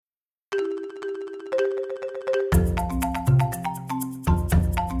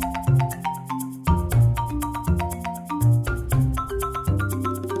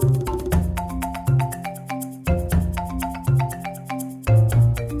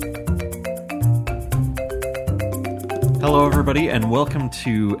Hello, everybody, and welcome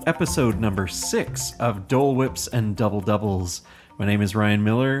to episode number 6 of Dole Whips and Double Doubles. My name is Ryan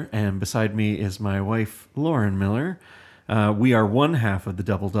Miller, and beside me is my wife, Lauren Miller. We are one half of the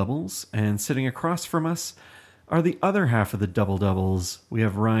Double Doubles, and sitting across from us are the other half of the Double Doubles. We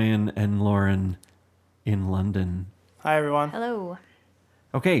have Ryan and Lauren in London. Hi, everyone. Hello.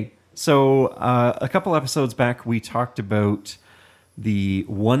 Okay, so a couple episodes back, we talked about the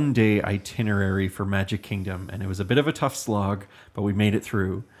one-day itinerary for Magic Kingdom, and it was a bit of a tough slog, but we made it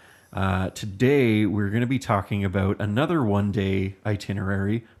through. Today, we're going to be talking about another one-day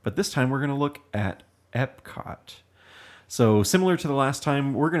itinerary, but this time we're going to look at Epcot. So, similar to the last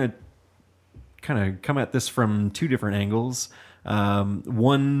time, we're going to kind of come at this from two different angles.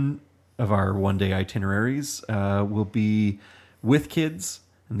 One of our one-day itineraries will be with kids,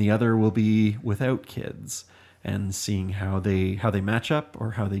 and the other will be without kids, and seeing how they match up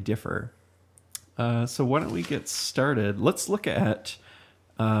or how they differ. So why don't we get started? Let's look at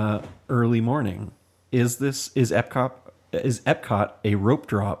early morning. Is Epcot a rope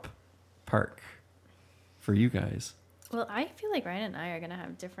drop park for you guys? Well, I feel like Ryan and I are going to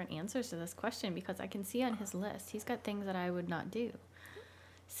have different answers to this question because I can see on his list he's got things that I would not do.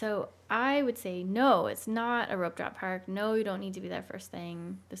 So I would say no, it's not a rope drop park. No, you don't need to be there first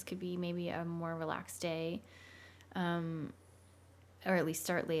thing. This could be maybe a more relaxed day. Or at least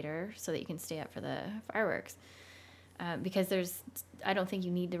start later so that you can stay up for the fireworks. Because I don't think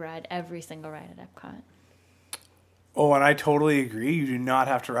you need to ride every single ride at Epcot. Oh, and I totally agree. You do not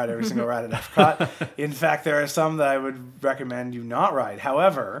have to ride every single ride at Epcot. In fact, there are some that I would recommend you not ride.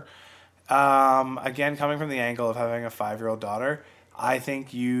 However, again, coming from the angle of having a 5-year-old daughter, I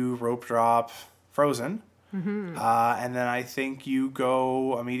think you rope drop Frozen. Mm-hmm. And then I think you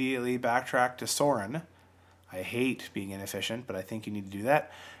go immediately backtrack to Soarin'. I hate being inefficient, but I think you need to do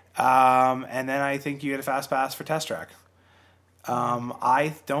that. And then I think you get a fast pass for Test Track.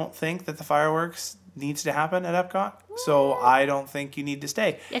 I don't think that the fireworks needs to happen at Epcot, so I don't think you need to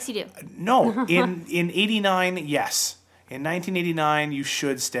stay. Yes, you do. No, in 89, yes. In 1989, you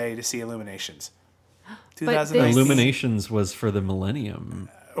should stay to see Illuminations. 2019. Illuminations was for the Millennium.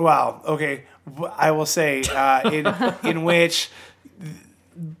 Well, okay. I will say in which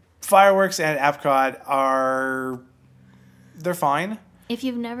fireworks at Epcot they're fine. If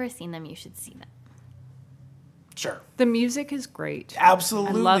you've never seen them, you should see them. Sure. The music is great.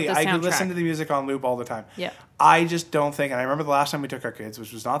 Absolutely. I love the soundtrack. I could listen to the music on loop all the time. Yeah. I just don't think, and I remember the last time we took our kids,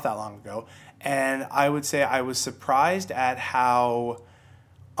 which was not that long ago, and I would say I was surprised at how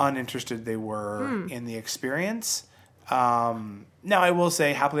uninterested they were in the experience. Now, I will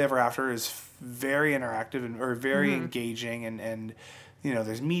say Happily Ever After is very interactive or very engaging, and you know,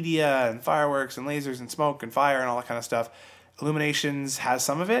 there's media and fireworks and lasers and smoke and fire and all that kind of stuff. Illuminations has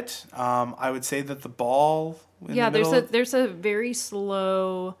some of it. I would say that the ball in the middle, there's a very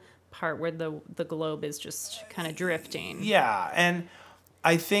slow part where the globe is just kind of drifting. Yeah, and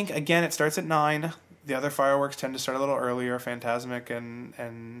I think again it starts at 9. The other fireworks tend to start a little earlier, Fantasmic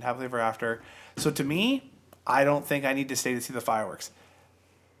and Happily Ever After. So to me, I don't think I need to stay to see the fireworks.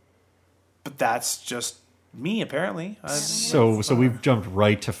 But that's just me, apparently. So we've jumped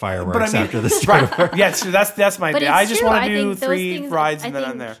right to fireworks after the start. Right. Yeah, so that's my day. I just want to do think 3 rides and then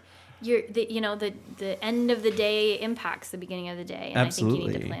I'm there. The end of the day impacts the beginning of the day, and Absolutely. I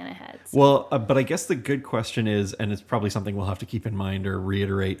think you need to plan ahead. So. Well, but I guess the good question is, and it's probably something we'll have to keep in mind or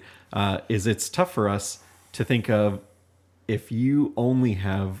reiterate, is it's tough for us to think of if you only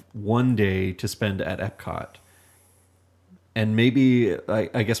have one day to spend at Epcot. And maybe,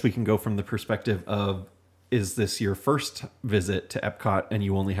 I guess we can go from the perspective of, is this your first visit to Epcot and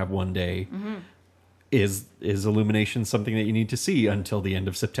you only have one day? Mm-hmm. Is Illumination something that you need to see until the end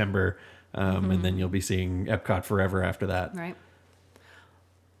of September? And then you'll be seeing Epcot forever after that. Right.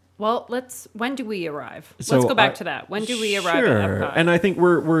 Well, when do we arrive? So let's go back to that. When do we arrive at Epcot? And I think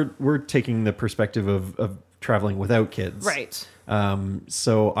we're taking the perspective of traveling without kids. Right.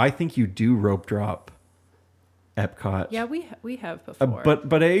 So I think you do rope drop Epcot. Yeah, we have before.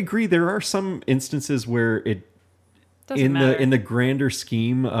 But I agree, there are some instances where it doesn't matter. In the grander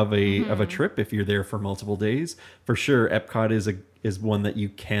scheme of a trip, if you're there for multiple days, for sure Epcot is one that you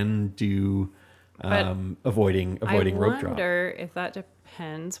can do avoiding rope drop. I wonder if that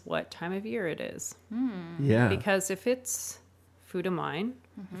depends what time of year it is. Yeah. Because if it's Food of Mine,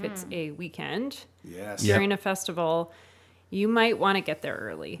 if it's a weekend during a festival, you might want to get there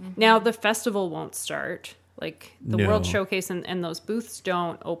early. Now, the festival won't start. Like the World Showcase and those booths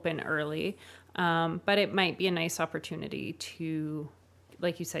don't open early. But it might be a nice opportunity to,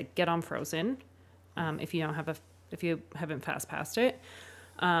 like you said, get on Frozen if you haven't fast passed it,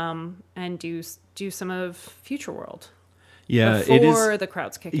 and do some of Future World. Yeah, before the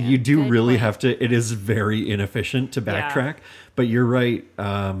crowds kick in. You do Good really point. have to. It is very inefficient to backtrack, but you're right.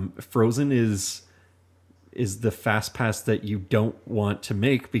 Frozen is the fast pass that you don't want to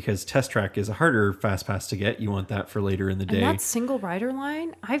make because Test Track is a harder fast pass to get. You want that for later in the day. And that single rider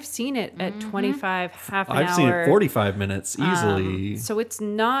line, I've seen it at 25, half an hour. I've seen it 45 minutes easily. So it's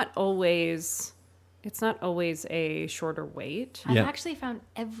not always a shorter wait. I've Yeah. actually found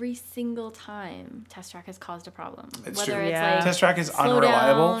every single time Test Track has caused a problem. It's Whether true. it's Yeah. like Test Track is slow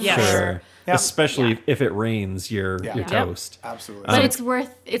unreliable. down Yeah. or- Sure. Yeah. Especially Yeah. if it rains, you're Yeah. toast. Absolutely. But it's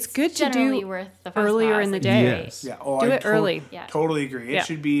worth. It's good to generally do worth the fast earlier pass. in the Like, day. Yes. Yeah. Oh, Do I it early. Yeah. Totally agree. It Yeah.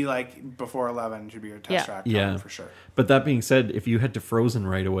 should be like before 11 should be your test Yeah. track Yeah. time for sure. But that being said, if you head to Frozen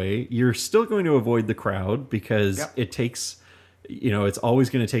right away, you're still going to avoid the crowd because Yep. it takes, it's always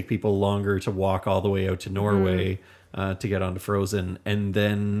going to take people longer to walk all the way out to Norway to get onto Frozen. And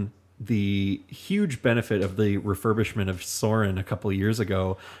then the huge benefit of the refurbishment of Soarin' a couple of years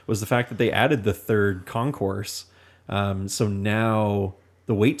ago was the fact that they added the third concourse. So now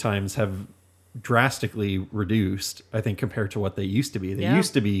the wait times have drastically reduced, I think, compared to what they used to be. They Yeah.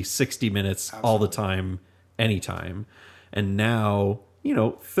 used to be 60 minutes all the time, anytime. And now,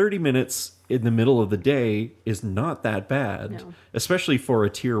 30 minutes in the middle of the day is not that bad, No. especially for a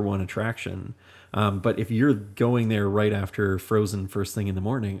tier 1 attraction. But if you're going there right after Frozen first thing in the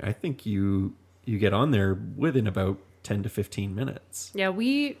morning, I think you get on there within about 10 to 15 minutes. Yeah,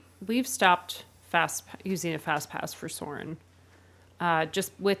 we've stopped using a fast pass for Soarin'.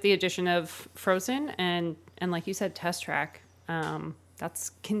 Just with the addition of Frozen and like you said, Test Track.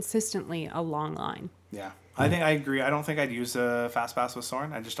 That's consistently a long line. Yeah. I think I agree. I don't think I'd use a fast pass with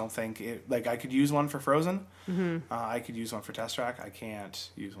Soarin'. I just don't think it. Like I could use one for Frozen. I could use one for Test Track. I can't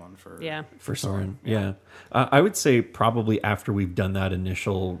use one for. Yeah. For Soarin', yeah. I would say probably after we've done that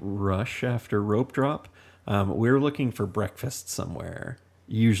initial rush after Rope Drop, we're looking for breakfast somewhere,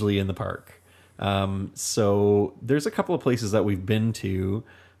 usually in the park. So there's a couple of places that we've been to,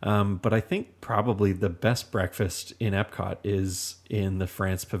 but I think probably the best breakfast in Epcot is in the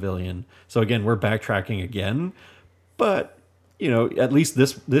France Pavilion. So again, we're backtracking again, but at least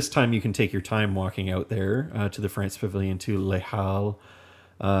this time you can take your time walking out there to the France Pavilion to Les Halles,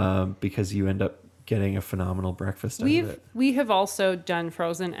 because you end up getting a phenomenal breakfast out of it. We have also done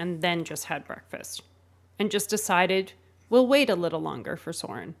Frozen and then just had breakfast and just decided we'll wait a little longer for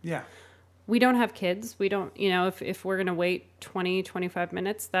Soarin'. Yeah. We don't have kids. We don't, if we're going to wait 20, 25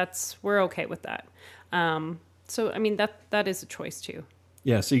 minutes, we're okay with that. So, I mean, that is a choice too.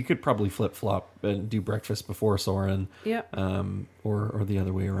 Yeah, so you could probably flip-flop and do breakfast before Soarin'. Yep. Or the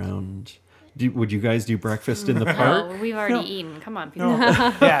other way around. Would you guys do breakfast in the park? No, we've already eaten. Come on, people.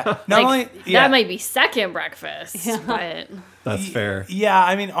 Yeah. Not only. Yeah. That might be second breakfast, but That's fair. Yeah.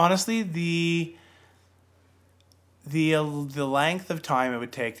 I mean, honestly, the length of time it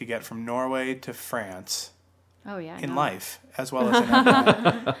would take to get from Norway to France oh yeah, in no. life, as well as in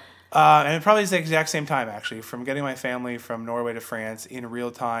Epcot. And it probably is the exact same time, actually, from getting my family from Norway to France in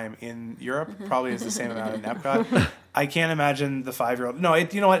real time in Europe. Probably is the same amount in Epcot. I can't imagine the 5-year-old. No,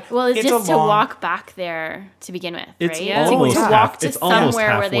 you know what? Well, it's just a to long, walk back there to begin with, It's right? almost to half, walk to it's almost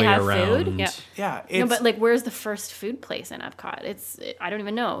somewhere where they halfway have around. food. Yeah. Yeah, No, but like, where's the first food place in Epcot? I don't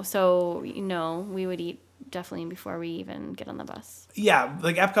even know. So we would eat definitely before we even get on the bus. yeah,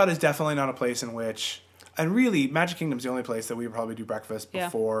 like Epcot is definitely not a place in which, and really, Magic Kingdom's the only place that we would probably do breakfast Yeah.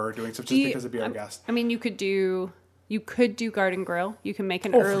 before doing stuff, just because it'd be our guest. I mean, you could do Garden Grill. You can make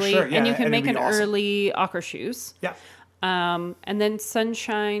an Oh, for early, sure. Yeah, and you can and make it'd an be awesome. early Aqua Shoes. Yeah. And then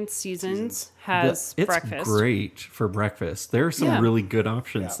Sunshine Seasons has It's breakfast. great for breakfast. There are some Yeah. really good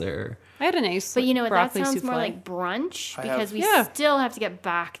options Yeah. there. I had a nice, But you know what? That broccoli sounds souffle. more like brunch I because have- we Yeah. still have to get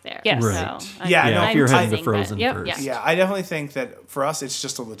back there. Yes. Right. So, Yeah, Yeah, no, if you're heading to teasing, but- Frozen Yep. first. Yeah, I definitely think that for us, it's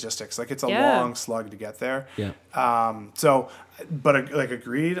just a logistics. Like, it's a Yeah. long slug to get there. Yeah. But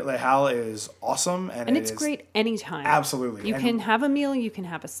agreed, Le Hal is awesome. And it's great anytime. Absolutely. You And- can have a meal. You can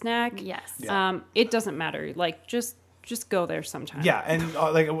have a snack. Yes. Yeah. It doesn't matter. Like, just go there sometime. Yeah, and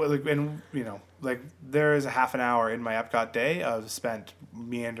there is a half an hour in my Epcot day of spent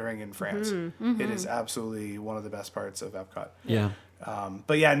meandering in France. It is absolutely one of the best parts of Epcot. Yeah.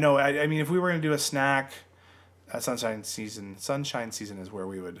 But yeah, no, I mean, if we were going to do a snack, Sunshine Season is where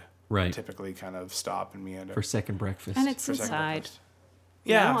we would Right. typically kind of stop and meander. For second breakfast. And it's for second inside. breakfast.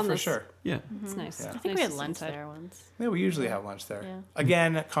 Yeah, on for this- sure. yeah. It's nice. Yeah. I think we had lunch there once Yeah, we usually have lunch there. Yeah.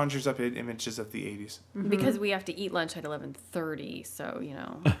 Again, conjures up images of the 80s. because we have to eat lunch at 11:30. So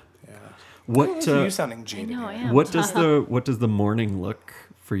Yeah. What So you sounding jaded. know, I here. am. what does the morning look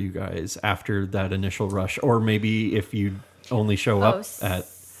for you guys after that initial rush, or maybe if you only show up s- at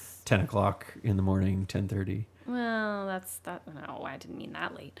 10 o'clock in the morning, 10:30? Well, that's that. No, I didn't mean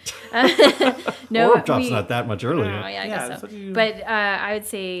that late. Warp Drop's not that much earlier. Oh, yeah, I guess so. But I would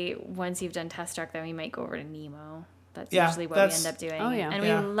say once you've done Test Track, then we might go over to Nemo. That's usually what we end up doing. Oh, yeah. And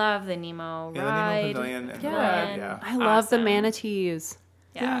we love the Nemo ride. The Nemo Pavilion and yeah. I love the manatees.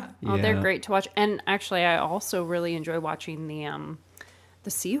 Yeah. Oh, they're great to watch. And actually, I also really enjoy watching the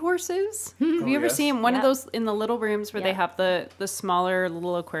seahorses. Have you ever seen one of those in the little rooms where they have the smaller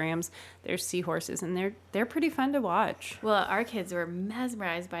little aquariums? There's seahorses, and they're pretty fun to watch. Well, our kids were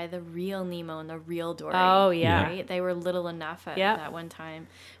mesmerized by the real Nemo and the real Dory. Oh, yeah. Right? They were little enough at that one time.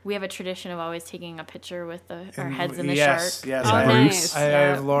 We have a tradition of always taking a picture with our heads in the shark. Yes, Oh, nice. I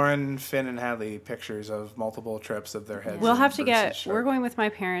have Lauren, Finn, and Hadley pictures of multiple trips of their heads. We'll have to we're going with my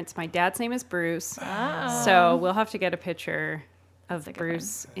parents. My dad's name is Bruce. Oh. So we'll have to get a picture of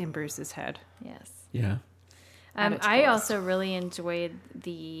Bruce in Bruce's head. Yes. Yeah. I also really enjoyed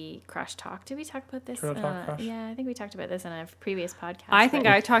the Crush Talk. Did we talk about this? Crush? Yeah, I think we talked about this in a previous podcast. I think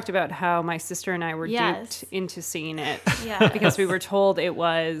I talked about how my sister and I were duped into seeing it because we were told it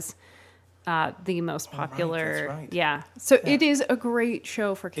was the most popular. Right, that's right. So it is a great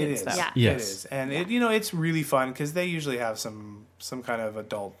show for kids. It is. Yeah. Yes. It is. And it's really fun because they usually have some kind of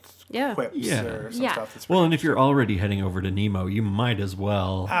adult quips or some stuff that's well, and if you're already heading over to Nemo, you might as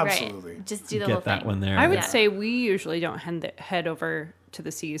well absolutely just do the get whole that thing. one there. I would say we usually don't head over to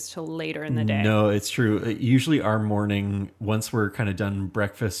the seas till later in the day. No, it's true. Usually our morning, once we're kind of done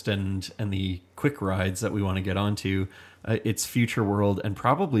breakfast and the quick rides that we want to get onto, it's Future World and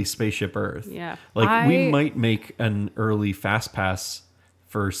probably Spaceship Earth. Yeah. Like we might make an early fast pass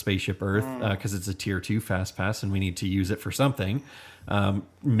for Spaceship Earth because it's a tier 2 fast pass and we need to use it for something.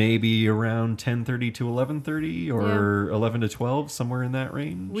 Maybe around 10:30 to 11:30 or 11 to 12, somewhere in that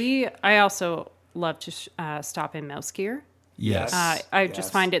range. I also love to stop in Mouse Gear. Yes. I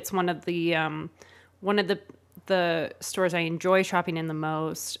just find it's one of the stores I enjoy shopping in the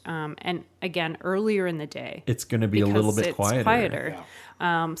most. And again, earlier in the day. It's going to be a little bit quieter.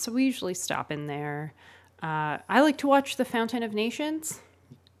 Yeah. So we usually stop in there. I like to watch the Fountain of Nations.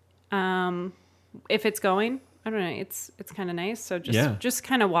 If it's going, I don't know. It's kind of nice. So just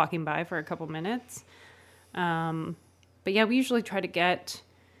kind of walking by for a couple minutes. But yeah, we usually try to get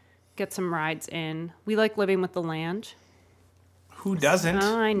some rides in. We like Living with the Land. Who doesn't?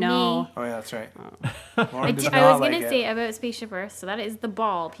 Oh, I know. Me. Oh, yeah, that's right. I was going to say about Spaceship Earth, so that is the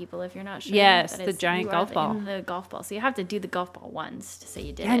ball, people, if you're not sure. Yes, that the giant golf ball. In the golf ball. So you have to do the golf ball once to say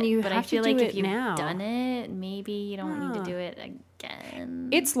you did and it. You but have I feel to do like it if you've now. done it, maybe you don't need to do it again.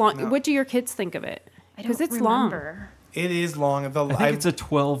 It's long. No. What do your kids think of it? Because it's remember. long. It is long. I think it's a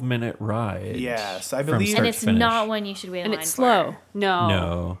 12-minute ride. Yes, I believe. And it's not one you should wait in line for. And it's slow.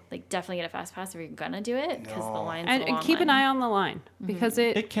 No. Like, definitely get a fast pass if you're going to do it, because the line's and a long keep line. an eye on the line, because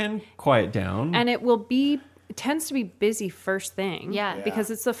it can quiet down. And it tends to be busy first thing. Yeah.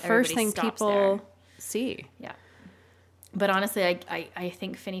 Because it's the first thing people see. Yeah. But honestly, I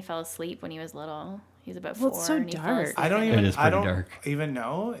think Finney fell asleep when he was little. He's about 4. It's so dark. I don't even dark. even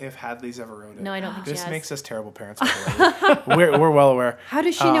know if Hadley's ever rode it. No, I don't think she This has. makes us terrible parents. we're well aware. How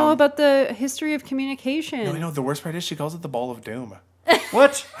does she know about the history of communication? No, I know. The worst part is she calls it the ball of doom.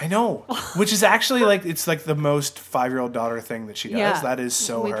 What? I know. Which is actually it's like the most 5-year-old daughter thing that she does. Yeah. That is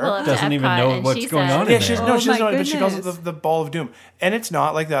so We her. pull up to Doesn't even Epcot know and what's she going says- on Yeah, in she there. doesn't know, my but she calls it goodness. the ball of doom. And it's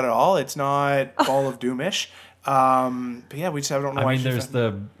not like that at all. It's not ball of doomish. But yeah, we just don't know why. I mean, there's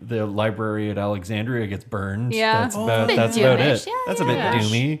the library at Alexandria gets burned. Yeah. That's about bit it. doomish. Yeah, That's a bit yeah.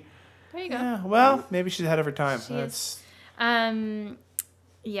 doomy. There you go. Yeah, well, maybe she's ahead of her time. She That's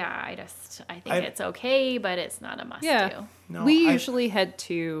Yeah, I think it's okay, but it's not a must do. no. We usually head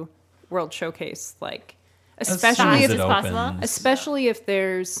to World Showcase, especially fast if as possible. especially if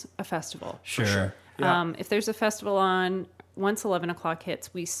there's a festival. Sure. Yeah. If there's a festival on, once 11 o'clock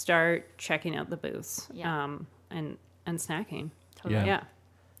hits, we start checking out the booths. Yeah. And snacking. Yeah.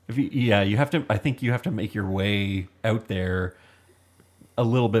 Yeah. You have to. I think you have to make your way out there a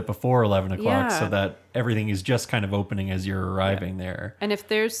little bit before 11 o'clock so that everything is just kind of opening as you're arriving there. And if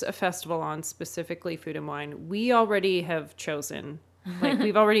there's a festival on, specifically Food and Wine, we already have chosen.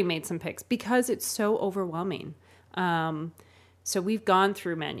 We've already made some picks because it's so overwhelming. So we've gone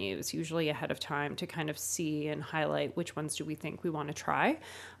through menus usually ahead of time to kind of see and highlight which ones do we think we want to try.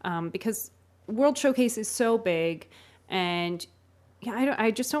 Because World Showcase is so big, and I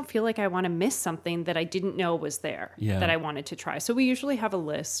just don't feel like I want to miss something that I didn't know was there that I wanted to try. So we usually have a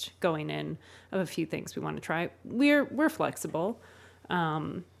list going in of a few things we want to try. We're flexible,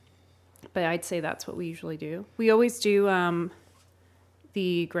 but I'd say that's what we usually do. We always do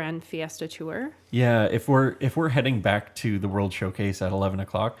the Grand Fiesta Tour. Yeah, if we're heading back to the World Showcase at 11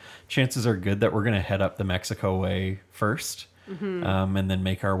 o'clock, chances are good that we're going to head up the Mexico way first, and then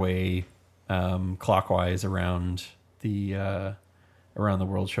make our way clockwise around the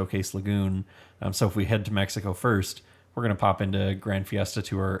World Showcase Lagoon. So if we head to Mexico first, we're going to pop into Grand Fiesta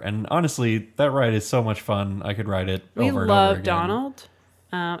Tour. And honestly, that ride is so much fun. I could ride it over and over again. We love Donald.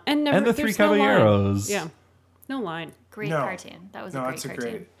 And the Three Caballeros. Yeah. No line. Great cartoon. That was a great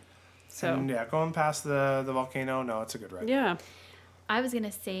cartoon. So and going past the volcano, it's a good ride. Yeah. I was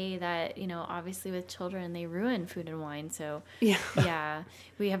gonna say that, obviously with children they ruin Food and Wine, so yeah,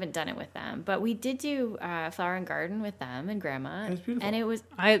 we haven't done it with them, but we did do Flower and Garden with them and Grandma, it was beautiful. and it was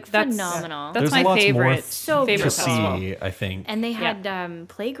that's phenomenal. That's There's my lots favorite. more So to beautiful. see, I think. And they had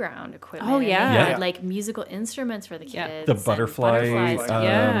playground equipment. Oh, and yeah. they Yeah. had like musical instruments for the kids. Yeah. The and butterfly, butterflies.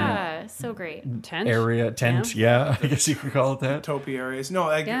 yeah. So great. Tent. tent, yeah, I guess you could call it that. Topiaries. No,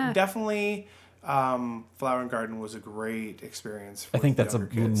 definitely. Flower and Garden was a great experience. I think that's a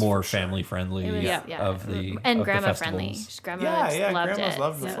kids, more for sure. family friendly It was, of the and of grandma the friendly. festivals. Grandma loved grandmas it.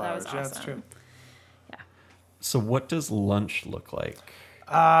 loved the so flowers. That was Yeah, awesome. that's true. So what does lunch look like?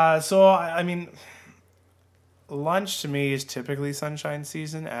 So I mean, lunch to me is typically sunshine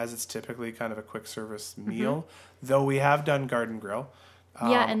season, as it's typically kind of a quick service meal. Though we have done Garden Grill.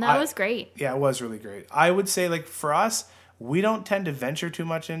 Yeah, and that was great. Yeah, it was really great. I would say, like, for us, we don't tend to venture too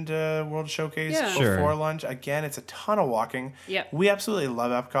much into World Showcase Sure. before lunch. Again, it's a ton of walking. Yep. We absolutely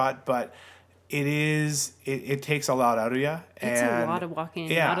love Epcot, but it takes a lot out of you. It's a lot of walking,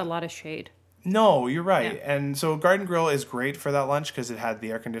 not a lot of shade. No, you're right. Yeah. And so Garden Grill is great for that lunch because it had the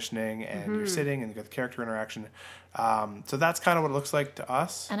air conditioning and you're sitting and you got the character interaction. So that's kind of what it looks like to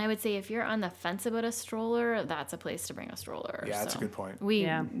us. And I would say if you're on the fence about a stroller, that's a place to bring a stroller. Yeah, that's a good point.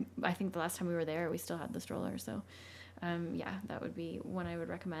 I think the last time we were there, we still had the stroller. So, that would be one I would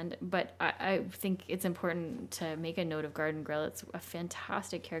recommend. But I think it's important to make a note of Garden Grill. It's a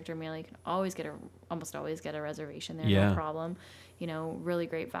fantastic character meal. You can almost always get a reservation there, no problem. Really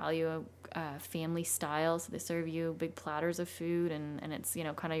great value, family style. So they serve you big platters of food, and it's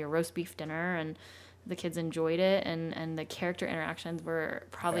kind of your roast beef dinner, and the kids enjoyed it, and the character interactions were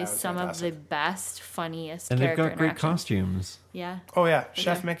probably some fantastic. of the best, funniest And they've character got great interactions. costumes. Yeah. Oh, yeah.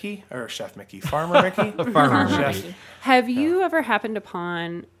 Chef Mickey. Farmer Mickey. Farmer Chef. Mickey. Have you ever happened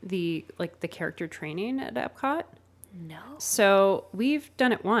upon the character training at Epcot? No. So we've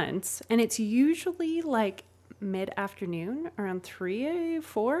done it once, and it's usually like mid-afternoon, around 3,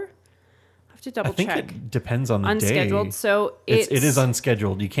 4. I have to double I think check. it depends on the Unscheduled. day. So it is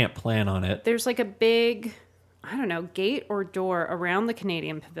unscheduled. You can't plan on it. There's like a big, gate or door around the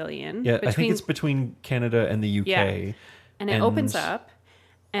Canadian Pavilion. Yeah, I think it's between Canada and the UK. Yeah. And it opens up,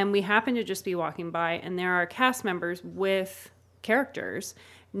 and we happen to just be walking by, and there are cast members with characters.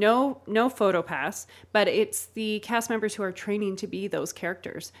 No photo pass, but it's the cast members who are training to be those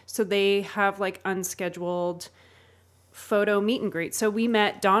characters. So they have like unscheduled photo meet and greet. So we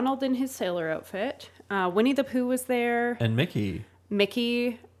met Donald in his sailor outfit. Winnie the Pooh was there. And Mickey.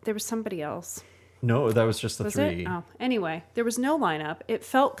 There was somebody else. No, that was just the Was three. it? Oh, anyway, there was no lineup. It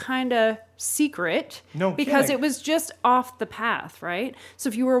felt kind of secret. No because kidding. it was just off the path, right? So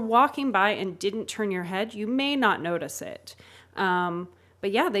if you were walking by and didn't turn your head, you may not notice it. But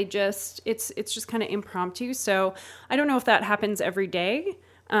yeah, it's just kind of impromptu. So I don't know if that happens every day.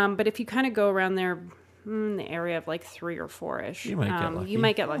 But if you kind of go around there in the area of like 3 or 4-ish, You might get lucky. You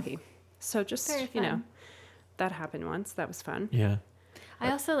might get lucky. So just, Very fun. that happened once. That was fun. Yeah. I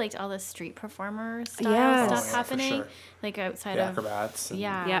also liked all the street performer style Yes. stuff Oh, yeah, for happening, sure. like outside The of acrobats. And,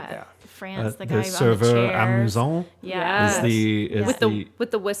 yeah, France, the guy on the serveur chairs. amusant Yeah. is With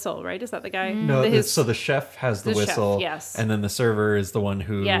the whistle, right? Is that the guy? no. So the chef has the The chef, whistle, yes. and then the server is the one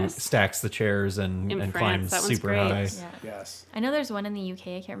who Yes. stacks the chairs and In France, climbs that one's super great. high. Yeah. Yes. I know there's one in the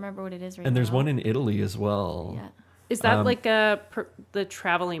UK. I can't remember what it is right now. And there's one in Italy as well. Yeah. Is that like the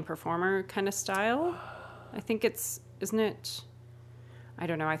traveling performer kind of style? I think isn't it? I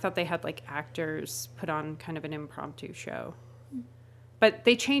don't know. I thought they had like actors put on kind of an impromptu show. But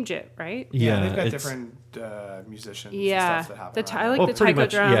they change it, right? Yeah, they've got it's- different musicians Yeah. and stuff that happen. The around like well, the pretty taiko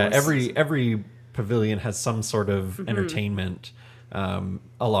much. drums. Yeah, every pavilion has some sort of Mm-hmm. entertainment. A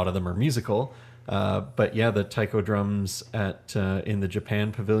lot of them are musical. But yeah, the taiko drums in the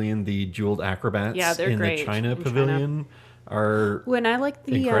Japan pavilion, the jeweled acrobats Yeah, they're in great the China in China. pavilion are When I like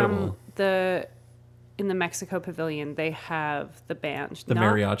the incredible. in the Mexico pavilion, they have the band. the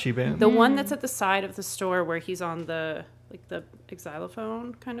not- mariachi band. The one that's at the side of the store where he's on the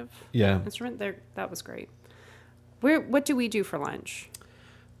xylophone kind of Yeah. instrument. There, that was great. What do we do for lunch?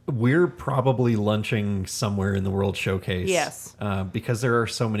 we're probably lunching somewhere in the World Showcase. Yes. Because there are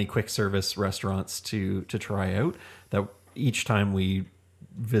so many quick service restaurants to try out that each time we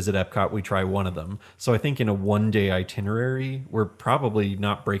visit Epcot, we try one of them. So I think in a one-day itinerary, we're probably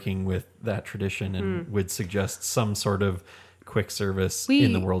not breaking with that tradition and would suggest some sort of quick service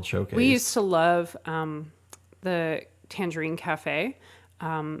in the World Showcase. We used to love the Tangerine Cafe,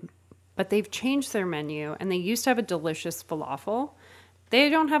 but they've changed their menu, and they used to have a delicious falafel. They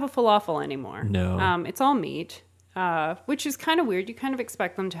don't have a falafel anymore. No. It's all meat, which is kind of weird. You kind of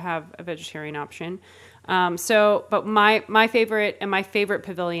expect them to have a vegetarian option. But my favorite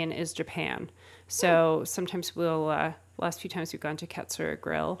pavilion is Japan. So sometimes last few times we've gone to Katsura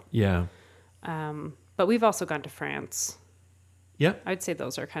Grill. Yeah. But we've also gone to France. Yeah. I'd say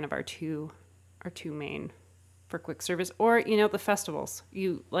those are kind of our two main for quick service, or the festivals.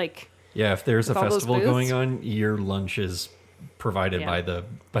 Yeah, if there's a all those festival booths. going on, your lunch is provided Yeah.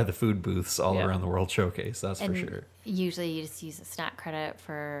 by the food booths all Yeah. around the World Showcase. That's And for sure. usually you just use a snack credit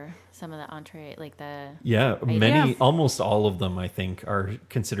for some of the entree, like the... Yeah, Yeah. almost all of them, I think, are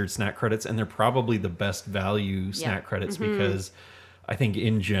considered snack credits, and they're probably the best value snack credits because I think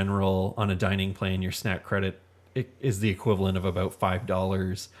in general, on a dining plan, your snack credit is the equivalent of about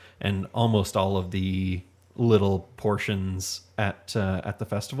 $5, and almost all of the little portions at the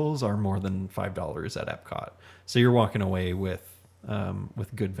festivals are more than $5 at Epcot. So you're walking away with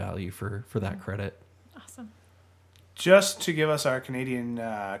good value for that credit. Awesome. Just to give us our Canadian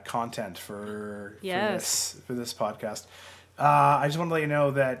content for Yes. this podcast, I just want to let you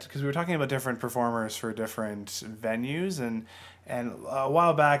know that because we were talking about different performers for different venues, and a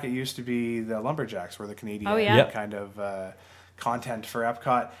while back it used to be the Lumberjacks were the Canadian Yep. kind of content for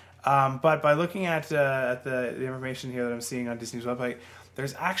Epcot. But by looking at the information here that I'm seeing on Disney's website,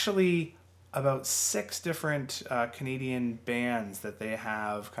 there's actually about 6 different Canadian bands that they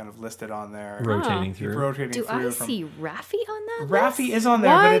have kind of listed on there. Rotating through. Rotating Do through I from see Raffi on that Raffi list? is on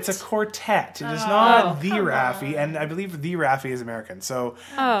there, but What? it's a quartet. It is not the come Raffi, and I believe the Raffi is American. So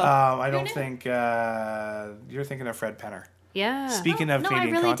I don't think you're thinking of Fred Penner. Yeah. Speaking of No, I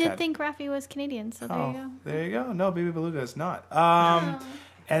Canadian really content. did think Raffi was Canadian, so there you go. There you go. No, Baby Beluga is not.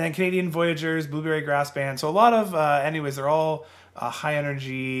 And then Canadian Voyagers, Blueberry Grass Band. So a lot of, anyways, they're all high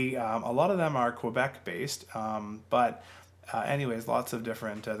energy. A lot of them are Quebec based. But anyways, lots of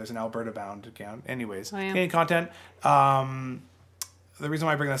different, there's an Alberta bound account. Anyways, Oh, yeah. Canadian content. The reason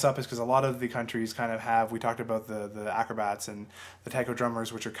why I bring this up is because a lot of the countries kind of have, we talked about the acrobats and the taiko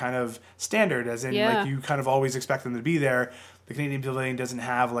drummers, which are kind of standard, as in Yeah. like you kind of always expect them to be there. The Canadian Pavilion doesn't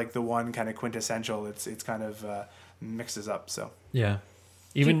have like the one kind of quintessential. It's kind of mixes up. So Yeah.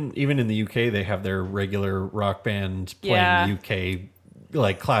 Even in the UK, they have their regular rock band playing Yeah. UK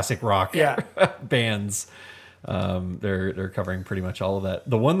like classic rock Yeah. bands. They're covering pretty much all of that.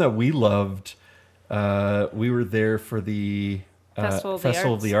 The one that we loved, we were there for the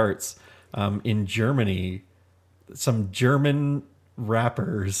Festival of the Arts in Germany. Some German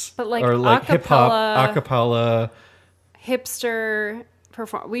rappers, But, like, or like hip hop acapella. Hipster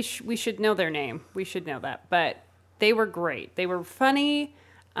perform. We should know their name. We should know that. But they were great. They were funny.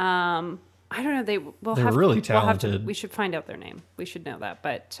 I don't know. They were really talented. We should find out their name. We should know that.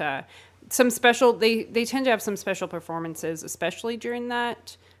 But some special. They tend to have some special performances, especially during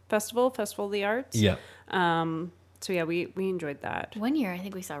that festival of the Arts. Yeah. So yeah, we enjoyed that. One year, I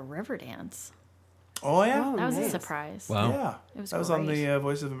think we saw Riverdance. Oh yeah, That was a nice. surprise. Wow. yeah. It was that was on great. the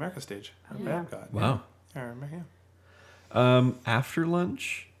Voice of America stage. Yeah. Wow. I remember. Yeah. After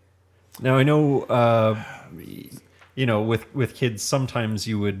lunch. Now I know, with kids, sometimes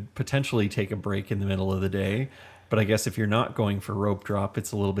you would potentially take a break in the middle of the day, but I guess if you're not going for rope drop,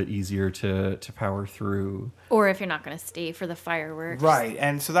 it's a little bit easier to power through. Or if you're not going to stay for the fireworks. Right,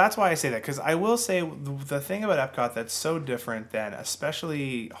 and so that's why I say that, because I will say the thing about Epcot that's so different than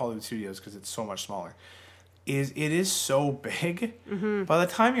especially Hollywood Studios, because it's so much smaller, is it is so big. Mm-hmm. By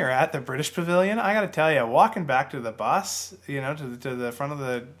the time you're at the British Pavilion, I got to tell you, walking back to the bus, to the front of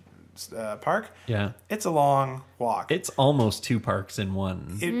the park, Yeah. it's a long walk. It's almost 2 parks in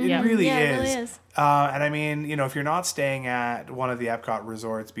one. It Yeah. really Yeah, it is. really is. And I mean, if you're not staying at one of the Epcot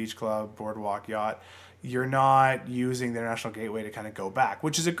resorts, Beach Club, Boardwalk, Yacht, you're not using the International Gateway to kind of go back,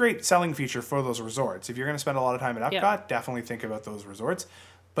 which is a great selling feature for those resorts. If you're going to spend a lot of time at Epcot, Yeah. definitely think about those resorts.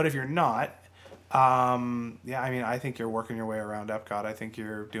 But if you're not, Yeah, I mean, I think you're working your way around Epcot. I think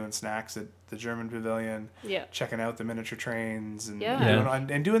you're doing snacks at the German Pavilion, checking out the miniature trains, and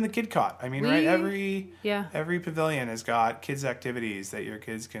doing the Kid Cot. I mean, right? Every pavilion has got kids' activities that your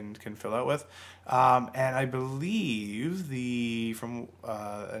kids can fill out with. And I believe and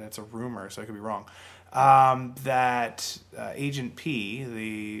it's a rumor, so I could be wrong, that Agent P,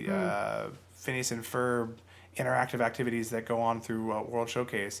 the Phineas and Ferb interactive activities that go on through World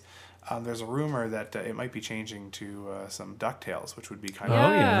Showcase, there's a rumor that it might be changing to some DuckTales, which would be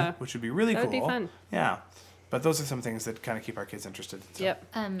which would be really cool. That would be fun. Yeah. But those are some things that kind of keep our kids interested. So. Yep.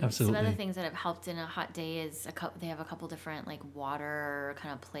 Absolutely. Some other things that have helped in a hot day is they have a couple different like water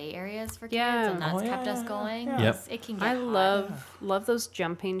kind of play areas for kids, and that's kept us going. Yeah. Yep. It can get I hot. love those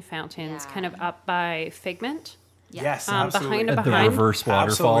jumping fountains kind of up by Figment. Yeah. Yes, absolutely. The reverse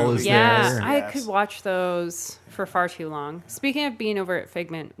waterfall is there. Yeah, I could watch those for far too long. Speaking of being over at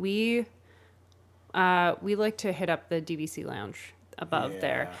Figment, we like to hit up the DVC lounge above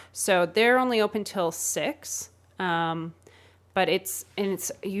there. So they're only open till 6, but it's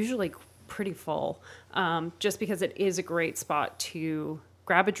usually pretty full, just because it is a great spot to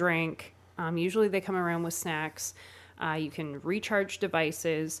grab a drink. Usually they come around with snacks. You can recharge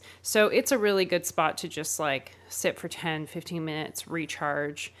devices. So it's a really good spot to just like sit for 10, 15 minutes,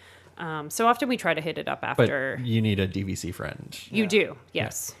 recharge. So often we try to hit it up after. But you need a DVC friend. You do,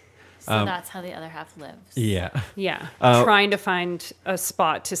 yes. So that's how the other half lives. Yeah. Yeah. Trying to find a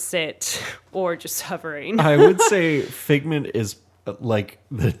spot to sit or just hovering. I would say Figment is like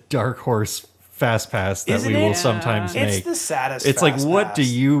the dark horse fast pass that Isn't we it? will sometimes make. It's the saddest It's like, fast what pass. do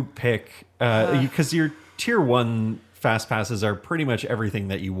you pick? Because your tier 1 fast passes are pretty much everything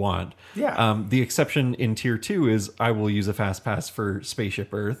that you want. Yeah. The exception in tier 2 is I will use a fast pass for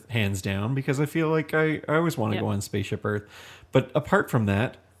Spaceship Earth, hands down, because I feel like I always want to go on Spaceship Earth. But apart from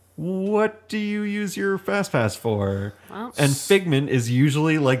that, what do you use your fast pass for? Well, and Figment is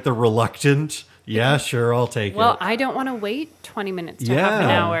usually like the reluctant, yeah, sure, I'll take it. Well, I don't want to wait 20 minutes to half an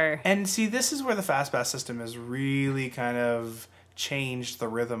hour. And see, this is where the fast pass system has really kind of changed the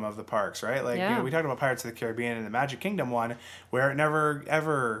rhythm of the parks, right? Like, you know, we talked about Pirates of the Caribbean and the Magic Kingdom one, where it never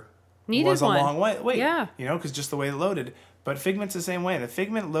ever was a long wait. Yeah. You know, because just the way it loaded. But Figment's the same way. The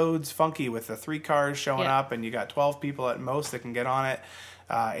Figment loads funky with the 3 cars showing up, and you got 12 people at most that can get on it.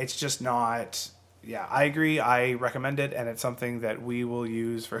 It's just not. Yeah, I agree. I recommend it, and it's something that we will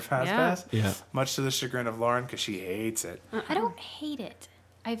use for Fast Pass. Yeah. Much to the chagrin of Lauren, because she hates it. I don't hate it.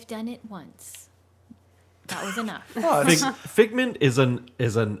 I've done it once. That was enough. Figment is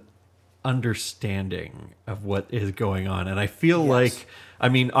an understanding of what is going on, and I feel like, I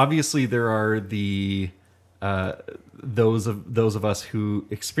mean, obviously there are the those of us who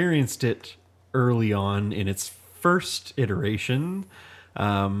experienced it early on in its first iteration.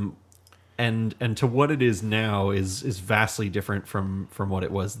 And to what it is now is vastly different from what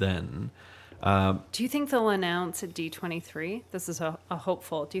it was then. Do you think they'll announce at D23? This is a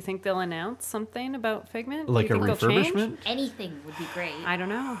hopeful. Do you think they'll announce something about Figment? Like a they'll change? refurbishment? Anything would be great. I don't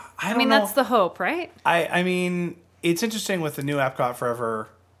know. I mean, don't know. that's the hope, right? I mean, it's interesting with the new Epcot Forever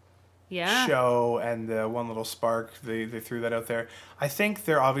Yeah. show and the one little spark. They threw that out there. I think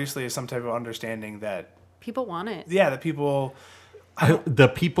there obviously is some type of understanding that People want it. that people. The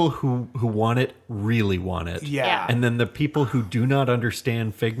people who want it really want it. Yeah. And then the people who do not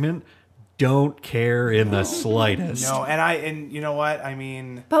understand Figment don't care in the slightest. No, and you know what? I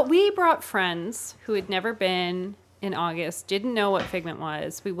mean, But we brought friends who had never been in August, didn't know what Figment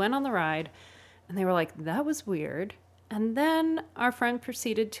was. We went on the ride, and they were like, that was weird. And then our friend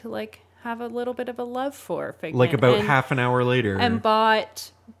proceeded to like have a little bit of a love for Figment. Like about and, half an hour later. and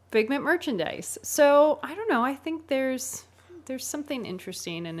bought Figment merchandise. So I don't know. I think there's something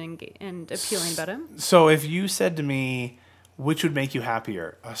interesting and appealing about him. so if you said to me, which would make you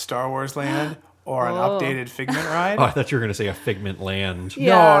happier, a Star Wars land or an updated Figment ride? Oh, I thought you were going to say a Figment land.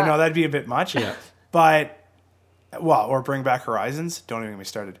 Yeah. No, that'd be a bit much. Yeah. But, well, or bring back Horizons. Don't even get me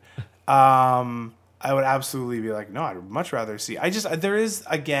started. I would absolutely be like, no, I'd much rather see. There is,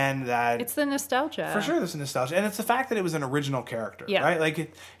 again, that. It's the nostalgia. For sure, there's a nostalgia. And it's the fact that it was an original character, Yeah. right?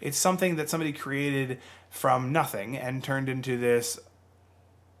 Like, it's something that somebody created from nothing and turned into this,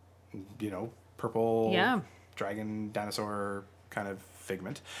 purple dragon dinosaur kind of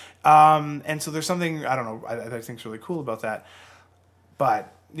Figment. And so there's something, I don't know, I think is really cool about that.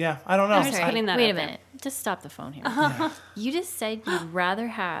 But, yeah, I don't know. I'm just putting that Wait out a there. minute. Just stop the phone here. You just said you'd rather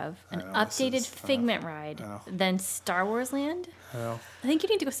have an updated Figment ride than Star Wars Land? I think you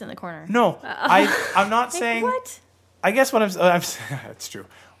need to go sit in the corner. No, I'm not saying... What? I guess what I'm it's true.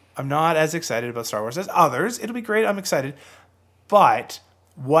 I'm not as excited about Star Wars as others. It'll be great. I'm excited. But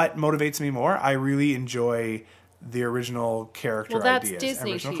what motivates me more? I really enjoy the original character that's ideas.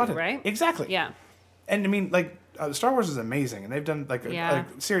 Disney original too, content. right? Exactly. Yeah. And I mean, like, Star Wars is amazing, and they've done like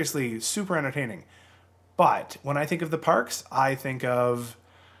seriously super entertaining. But when I think of the parks, I think of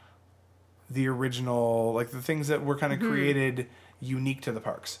the original, like the things that were kind of created unique to the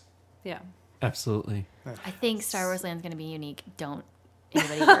parks. Yeah. Absolutely. I think Star Wars Land's going to be unique. Don't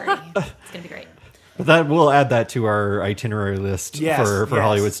anybody worry. It's going to be great. But that we'll add that to our itinerary list for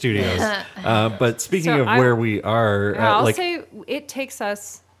Hollywood Studios. But speaking of where we are, I'll say it takes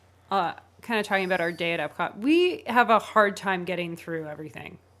us, kind of talking about our day at Epcot, we have a hard time getting through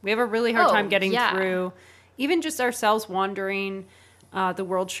everything. We have a really hard time getting through, even just ourselves wandering the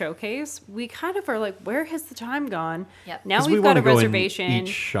World Showcase. We kind of are like, where has the time gone? Yep. Now we've got a reservation. Each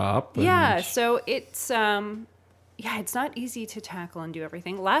shop. Yeah, so it's it's not easy to tackle and do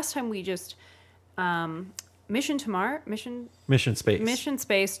everything. Last time we just Mission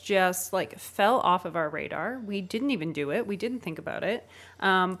Space just like fell off of our radar. We didn't even do it. We didn't think about it.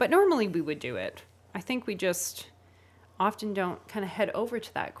 But normally we would do it. I think we just often don't kind of head over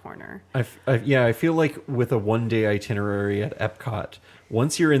to that corner. I feel like with a one-day itinerary at Epcot,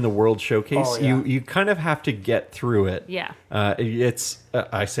 once you're in the World Showcase, you kind of have to get through it. Yeah. It's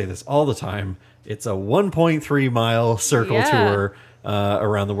I say this all the time. It's a 1.3 mile circle tour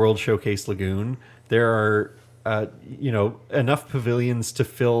around the World Showcase Lagoon. There are enough pavilions to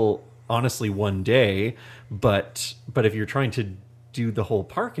fill honestly one day, but if you're trying to do the whole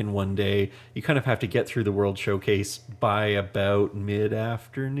park in one day, you kind of have to get through the World Showcase by about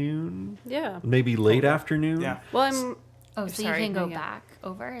mid-afternoon. Yeah. Maybe late afternoon. Yeah. Well, so you can go back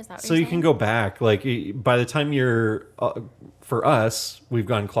over? Is that what so you can go back. Like by the time you're, for us, we've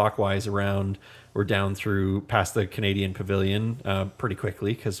gone clockwise around. We're down through past the Canadian Pavilion pretty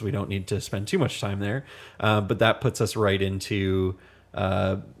quickly because we don't need to spend too much time there. But that puts us right into,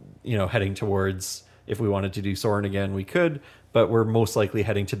 heading towards, if we wanted to do Soarin' again, we could. But we're most likely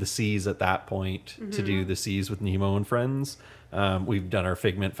heading to the Seas at that point to do the Seas with Nemo and friends. We've done our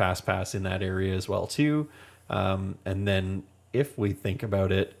Figment Fast Pass in that area as well too. And then if we think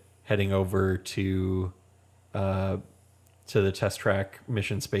about it, heading over to the Test Track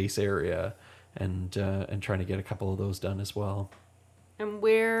Mission Space area and trying to get a couple of those done as well. And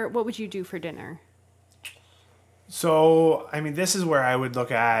what would you do for dinner? So, I mean, this is where I would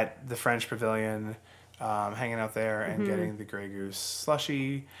look at the French Pavilion, hanging out there and getting the Grey Goose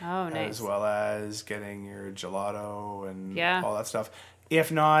slushy. Oh, nice. As well as getting your gelato and all that stuff.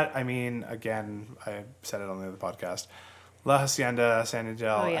 If not, I mean, again, I said it on the other podcast, La Hacienda San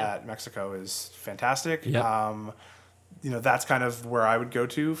Miguel at Mexico is fantastic. Yep. That's kind of where I would go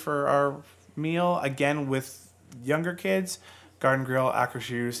to for our meal. Again, with younger kids, Garden Grill,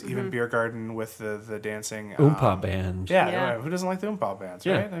 Akershus, even Beer Garden with the dancing. Oompa band. Yeah, who doesn't like the Oompa bands,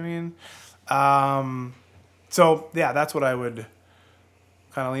 right? Yeah. I mean, that's what I would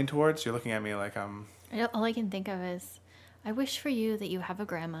kind of lean towards. You're looking at me like I'm... All I can think of is, I wish for you that you have a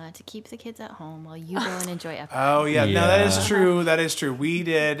grandma to keep the kids at home while you go and enjoy Epcot. Oh, yeah. No, that is true. That is true. We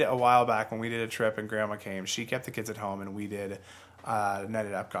did a while back when we did a trip and Grandma came. She kept the kids at home, and we did night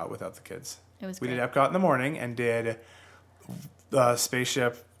at Epcot without the kids. It was We great. did Epcot in the morning and did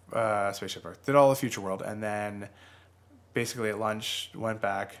Spaceship Earth. Did all the Future World. And then basically at lunch, went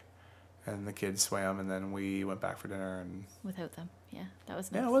back, and the kids swam, and then we went back for dinner. And Without them. Yeah, that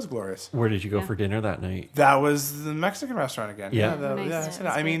was nice. yeah, it was glorious. Where did you go for dinner that night? That was the Mexican restaurant again. Yeah. Nice.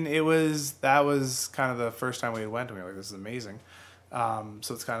 Yeah, I mean, that was kind of the first time we went, and we were like, this is amazing. So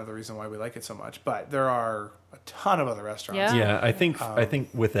it's kind of the reason why we like it so much. But there are a ton of other restaurants. Yeah, I think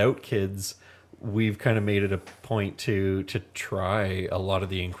without kids, we've kind of made it a point to try a lot of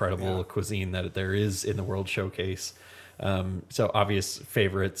the incredible cuisine that there is in the World Showcase. So obvious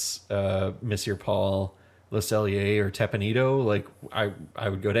favorites, Monsieur Paul, Le Cellier, or Tepanito. Like I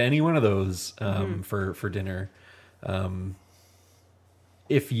would go to any one of those for dinner.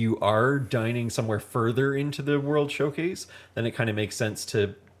 If you are dining somewhere further into the World Showcase, then it kind of makes sense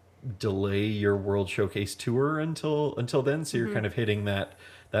to delay your World Showcase tour until then. So you're kind of hitting that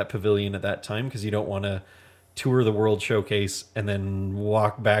pavilion at that time, because you don't want to tour the World Showcase and then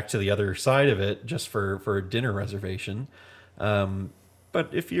walk back to the other side of it just for a dinner reservation.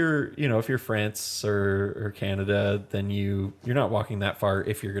 But if you're France or Canada, then you're not walking that far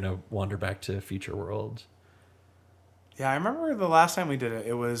if you're going to wander back to Future World. Yeah, I remember the last time we did it.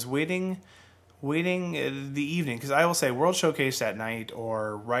 It was waiting the evening, because I will say World Showcase at night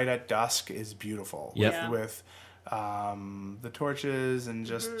or right at dusk is beautiful. Yep. With the torches and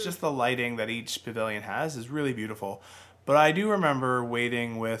just the lighting that each pavilion has is really beautiful. But I do remember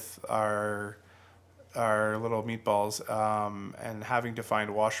waiting with our our little meatballs, and having to find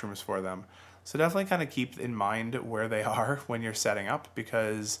washrooms for them. So definitely kind of keep in mind where they are when you're setting up,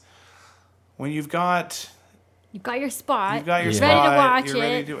 because when you've got your spot. You've got your ready spot. to watch you're it.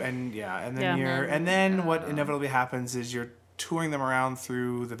 ready to, and then what inevitably happens is you're touring them around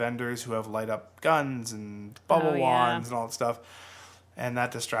through the vendors who have light up guns and bubble wands and all that stuff, and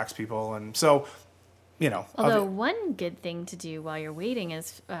that distracts people. And so, Although one good thing to do while you're waiting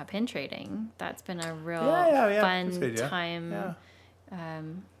is pin trading. That's been a real fun time. Yeah.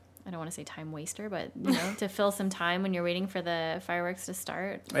 I don't want to say time waster, but to fill some time when you're waiting for the fireworks to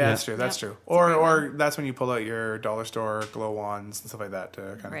start. Yeah, that's true. That's true. Or that's when you pull out your dollar store glow wands and stuff like that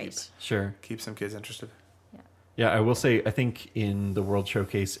to kind of keep some kids interested. Yeah, I will say, I think in the World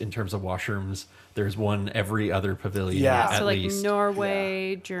Showcase, in terms of washrooms, there's one every other pavilion at so like least.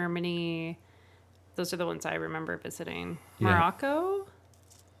 Norway, Germany, those are the ones I remember visiting. Morocco?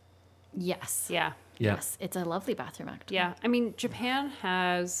 Yes. Yeah. Yes, it's a lovely bathroom, actually. Yeah, I mean, Japan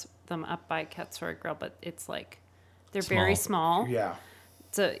has them up by Katsura Grill, but it's like, they're very small. Yeah.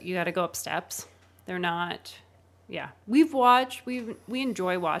 So you got to go up steps. They're not, we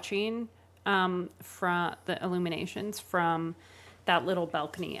enjoy watching from the illuminations from that little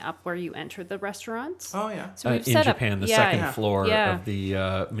balcony up where you enter the restaurants. Oh, yeah. So we've in set Japan, up, the second floor of the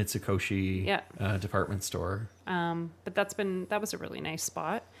Mitsukoshi department store. But that was a really nice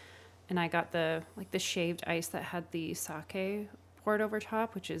spot. And I got the shaved ice that had the sake poured over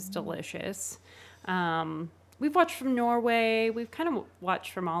top, which is delicious. We've watched from Norway. We've kind of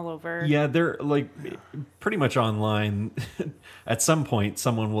watched from all over. Yeah, they're like pretty much online. At some point,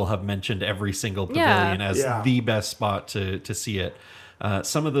 someone will have mentioned every single pavilion as the best spot to see it.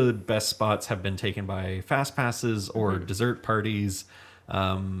 Some of the best spots have been taken by fast passes or dessert parties.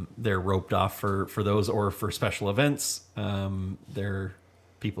 They're roped off for those or for special events. They're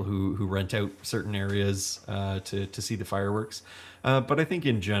people who rent out certain areas to see the fireworks. But I think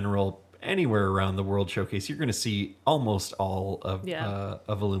in general, anywhere around the World Showcase, you're going to see almost all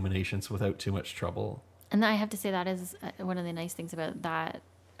of illuminations without too much trouble. And I have to say that is one of the nice things about that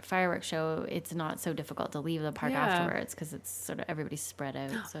fireworks show. It's not so difficult to leave the park afterwards because it's sort of everybody's spread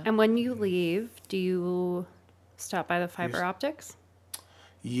out. So. And when you leave, do you stop by the fiber optics?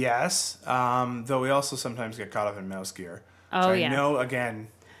 Yes, though we also sometimes get caught up in mouse gear. Oh, so I know, again,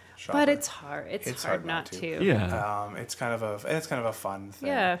 shopper, but it's hard. It's hard not to. Yeah. It's kind of a fun thing.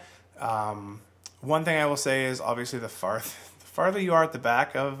 Yeah. One thing I will say is obviously the farther you are at the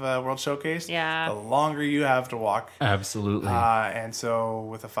back of World Showcase, the longer you have to walk. Absolutely. And so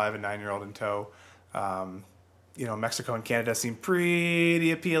with a 5 and 9-year-old in tow, Mexico and Canada seem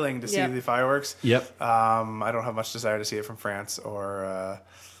pretty appealing to see the fireworks. Yep. I don't have much desire to see it from France or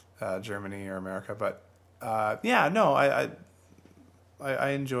Germany or America, but I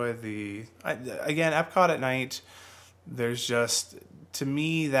enjoy again, Epcot at night. There's just, to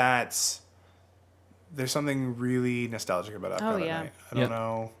me, there's something really nostalgic about Epcot at night. I don't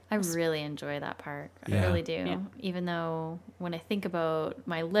know. I really enjoy that park. I really do. Yeah. Even though when I think about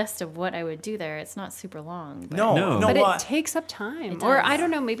my list of what I would do there, it's not super long. But but it takes up time. Or I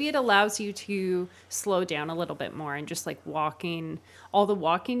don't know, maybe it allows you to slow down a little bit more and just like all the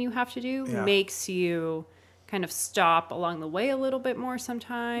walking you have to do makes you kind of stop along the way a little bit more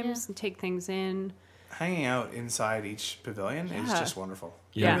sometimes and take things in. Hanging out inside each pavilion is just wonderful.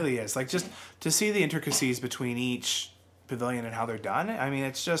 It really is. Like, just to see the intricacies between each pavilion and how they're done. I mean,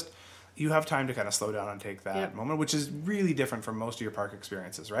 it's just, you have time to kind of slow down and take that moment, which is really different from most of your park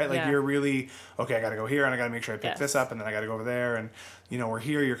experiences, right? Like, you're really, okay, I got to go here and I got to make sure I pick this up and then I got to go over there. And, we're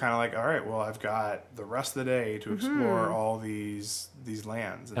here, you're kind of like, all right, well, I've got the rest of the day to explore all these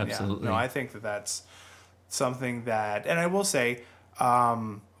lands. And absolutely. I think that's something that, and I will say,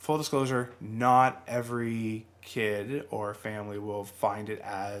 full disclosure, not every kid or family will find it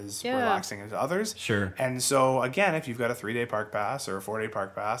as relaxing as others. Sure. And so, again, if you've got a 3-day park pass or a 4-day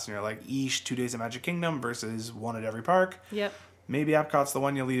park pass and you're like, 2 days of Magic Kingdom versus one at every park, maybe Epcot's the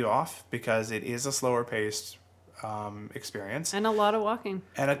one you lead off because it is a slower paced experience. And a lot of walking.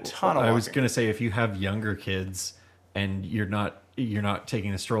 And a ton of walking. I was going to say, if you have younger kids and you're not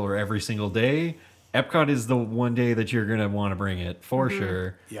taking the stroller every single day, Epcot is the one day that you're going to want to bring it for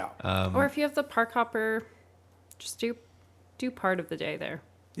sure. Yeah. Or if you have the park hopper, just do part of the day there.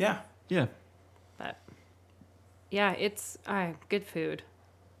 Yeah. Yeah. But yeah, it's good food.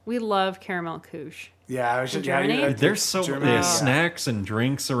 We love caramel couche. Yeah, I was just Germany. There's so many snacks and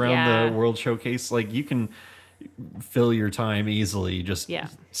drinks around the World Showcase. Like, you can fill your time easily just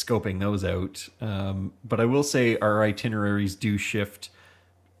scoping those out. But I will say our itineraries do shift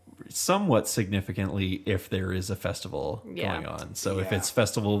somewhat significantly if there is a festival going on. So if Yeah. it's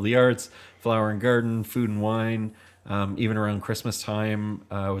Festival of the Arts, Flower and Garden, Food and Wine, even around Christmas time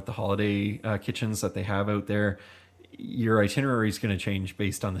with the holiday kitchens that they have out there, your itinerary is going to change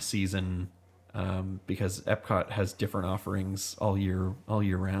based on the season because Epcot has different offerings all year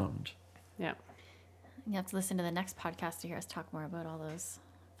round. Yeah. You have to listen to the next podcast to hear us talk more about all those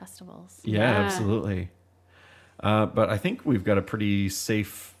festivals. Yeah. Absolutely. But I think we've got a pretty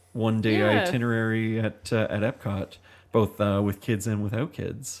safe one-day itinerary at Epcot, both with kids and without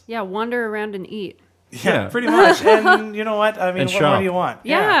kids. Yeah, wander around and eat. Yeah, pretty much. And you know what? I mean, And what more shop. do you want?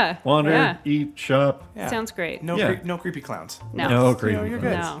 Yeah. Wander, Yeah. eat, shop. Yeah. Sounds great. No, Yeah. no creepy clowns. No. No, great. you're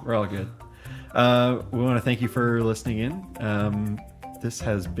good. No. We're all good. We want to thank you for listening in. This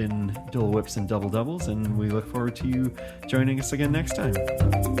has been Dole Whips and Double Doubles, and we look forward to you joining us again next time.